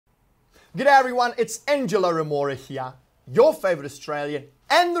G'day everyone, it's Engelo here, your favorite Australian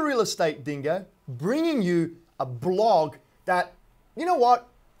and the real estate dingo, bringing you a blog that, you know what,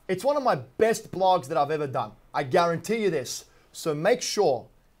 it's one of my best blogs that I've ever done. I guarantee you this. So make sure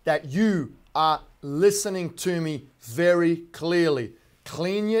that you are listening to me very clearly.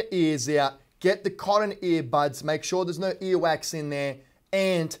 Clean your ears out, get the cotton earbuds, make sure there's no earwax in there,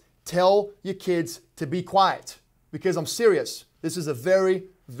 and tell your kids to be quiet because I'm serious. This is a very,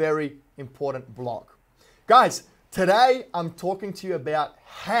 very important blog. Guys, today I'm talking to you about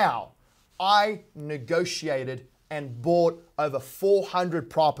how I negotiated and bought over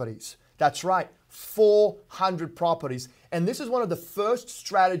 400 properties. That's right, 400 properties. And this is one of the first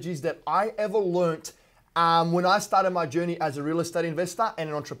strategies that I ever learned when I started my journey as a real estate investor and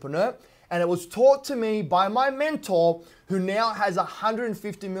an entrepreneur. And it was taught to me by my mentor, who now has a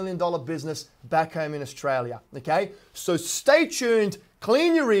 $150 million business back home in Australia, okay? So stay tuned,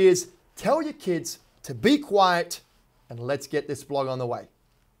 clean your ears, tell your kids to be quiet, and let's get this blog on the way.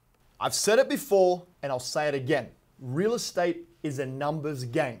 I've said it before, and I'll say it again. Real estate is a numbers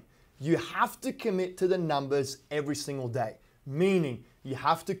game. You have to commit to the numbers every single day, meaning you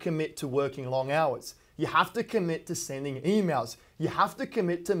have to commit to working long hours. You have to commit to sending emails. You have to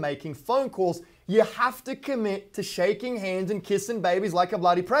commit to making phone calls. You have to commit to shaking hands and kissing babies like a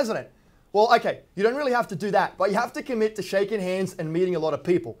bloody president. Well, okay, you don't really have to do that, but you have to commit to shaking hands and meeting a lot of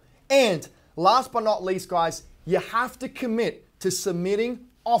people. And last but not least, guys, you have to commit to submitting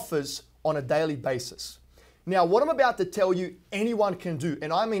offers on a daily basis. Now, what I'm about to tell you, anyone can do,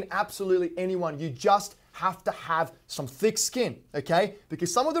 and I mean absolutely anyone. You just have to have some thick skin, okay?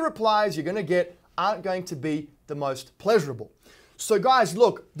 Because some of the replies you're gonna get aren't going to be the most pleasurable. So guys,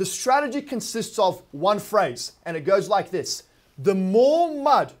 look, the strategy consists of one phrase, and it goes like this: the more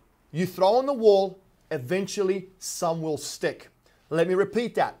mud you throw on the wall, eventually some will stick. Let me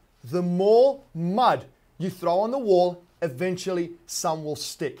repeat that. The more mud you throw on the wall, eventually some will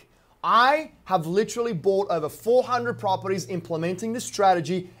stick. I have literally bought over 400 properties implementing this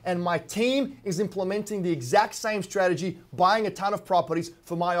strategy, and my team is implementing the exact same strategy, buying a ton of properties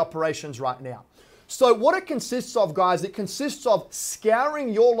for my operations right now. So what it consists of, guys, it consists of scouring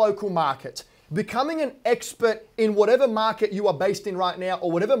your local market, becoming an expert in whatever market you are based in right now or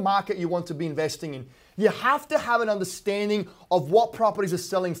whatever market you want to be investing in. You have to have an understanding of what properties are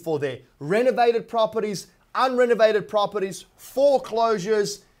selling for there. Renovated properties, unrenovated properties,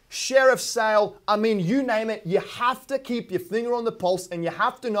 foreclosures, sheriff's sale, I mean, you name it. You have to keep your finger on the pulse and you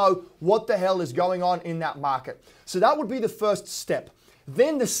have to know what the hell is going on in that market. So that would be the first step.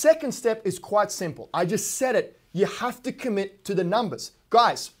 Then the second step is quite simple. I just said it. You have to commit to the numbers.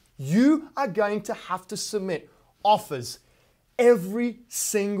 Guys, you are going to have to submit offers every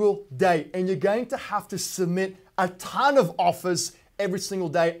single day, and you're going to have to submit a ton of offers every single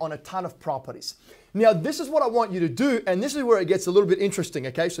day on a ton of properties. Now, this is what I want you to do, and this is where it gets a little bit interesting,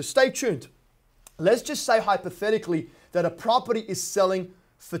 okay? So stay tuned. Let's just say hypothetically that a property is selling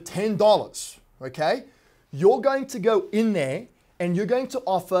for $10, okay? You're going to go in there and you're going to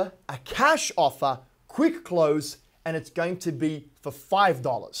offer a cash offer, quick close, and it's going to be for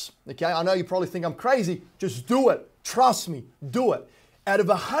 $5, okay? I know you probably think I'm crazy. Just do it. Trust me, do it. Out of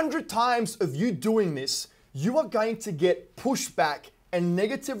 100 times of you doing this, you are going to get pushback and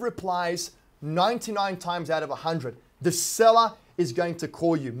negative replies 99 times out of 100. The seller is going to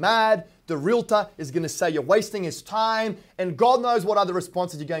call you mad. The realtor is going to say you're wasting his time, and God knows what other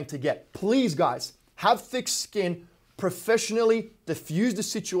responses you're going to get. Please, guys, have thick skin, professionally diffuse the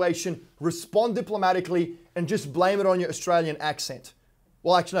situation, respond diplomatically, and just blame it on your Australian accent.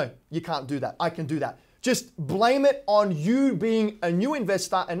 Well, actually, no, you can't do that. I can do that. Just blame it on you being a new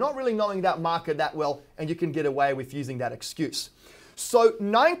investor and not really knowing that market that well, and you can get away with using that excuse. So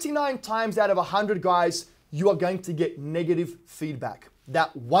 99 times out of 100, guys, you are going to get negative feedback.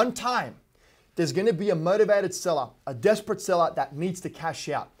 That one time, there's going to be a motivated seller, a desperate seller that needs to cash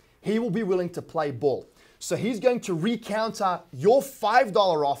out. He will be willing to play ball. So he's going to recounter your $5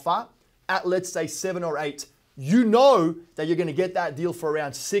 offer at, let's say, 7 or 8. You know that you're going to get that deal for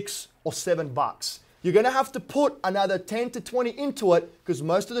around $6 or $7. You're going to have to put another 10 to 20 into it because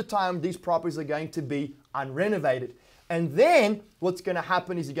most of the time these properties are going to be unrenovated. And then what's going to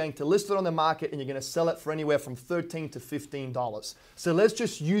happen is you're going to list it on the market and you're going to sell it for anywhere from $13 to $15. So let's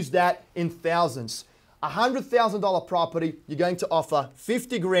just use that in thousands. $100,000 property, you're going to offer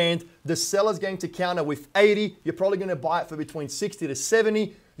 50 grand. The seller's going to counter with 80. You're probably going to buy it for between 60 to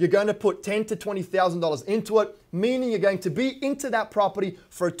 70. You're going to put $10,000 to $20,000 into it, meaning you're going to be into that property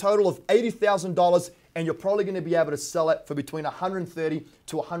for a total of $80,000, and you're probably going to be able to sell it for between $130,000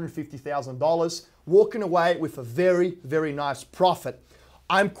 to $150,000, walking away with a very, very nice profit.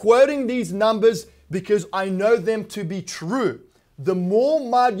 I'm quoting these numbers because I know them to be true. The more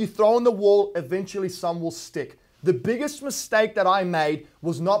mud you throw on the wall, eventually some will stick. The biggest mistake that I made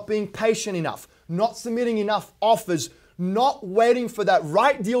was not being patient enough, not submitting enough offers, not waiting for that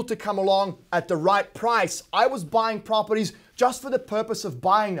right deal to come along at the right price. I was buying properties just for the purpose of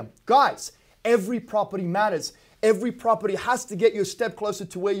buying them. Guys, every property matters. Every property has to get you a step closer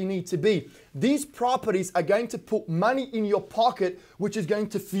to where you need to be. These properties are going to put money in your pocket, which is going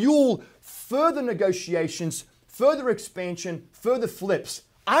to fuel further negotiations, further expansion, further flips.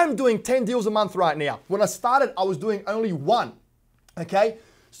 I'm doing 10 deals a month right now. When I started, I was doing only 1, okay?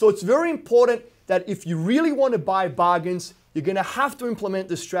 So it's very important that if you really want to buy bargains, you're going to have to implement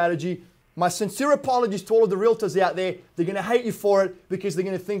this strategy. My sincere apologies to all of the realtors out there. They're going to hate you for it because they're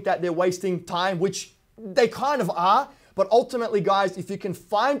going to think that they're wasting time, which they kind of are. But ultimately, guys, if you can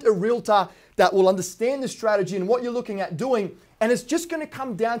find a realtor that will understand the strategy and what you're looking at doing, and it's just going to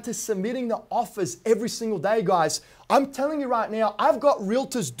come down to submitting the offers every single day, guys. I'm telling you right now, I've got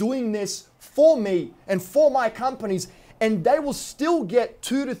realtors doing this for me and for my companies, and they will still get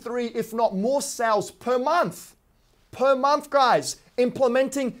 2 to 3, if not more sales per month. Per month, guys,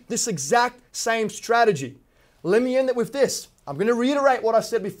 implementing this exact same strategy. Let me end it with this. I'm going to reiterate what I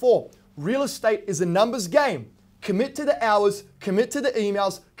said before. Real estate is a numbers game. Commit to the hours, commit to the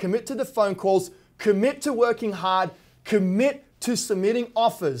emails, commit to the phone calls, commit to working hard, commit to submitting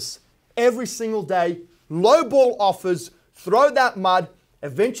offers every single day. Lowball offers, throw that mud,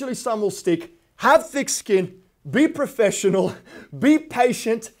 eventually some will stick. Have thick skin, be professional, be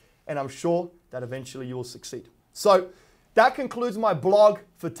patient, and I'm sure that eventually you will succeed. So that concludes my blog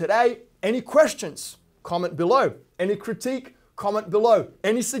for today. Any questions? Comment below. Any critique? Comment below.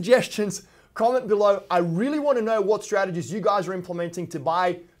 Any suggestions? Comment below. I really want to know what strategies you guys are implementing to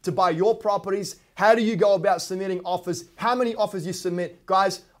buy your properties. How do you go about submitting offers? How many offers you submit?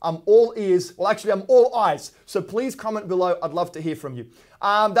 Guys, I'm all ears. Well, actually, I'm all eyes. So please comment below. I'd love to hear from you.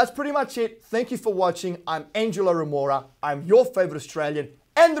 That's pretty much it. Thank you for watching. I'm Engelo. I'm your favorite Australian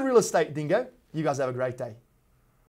and the real estate dingo. You guys have a great day.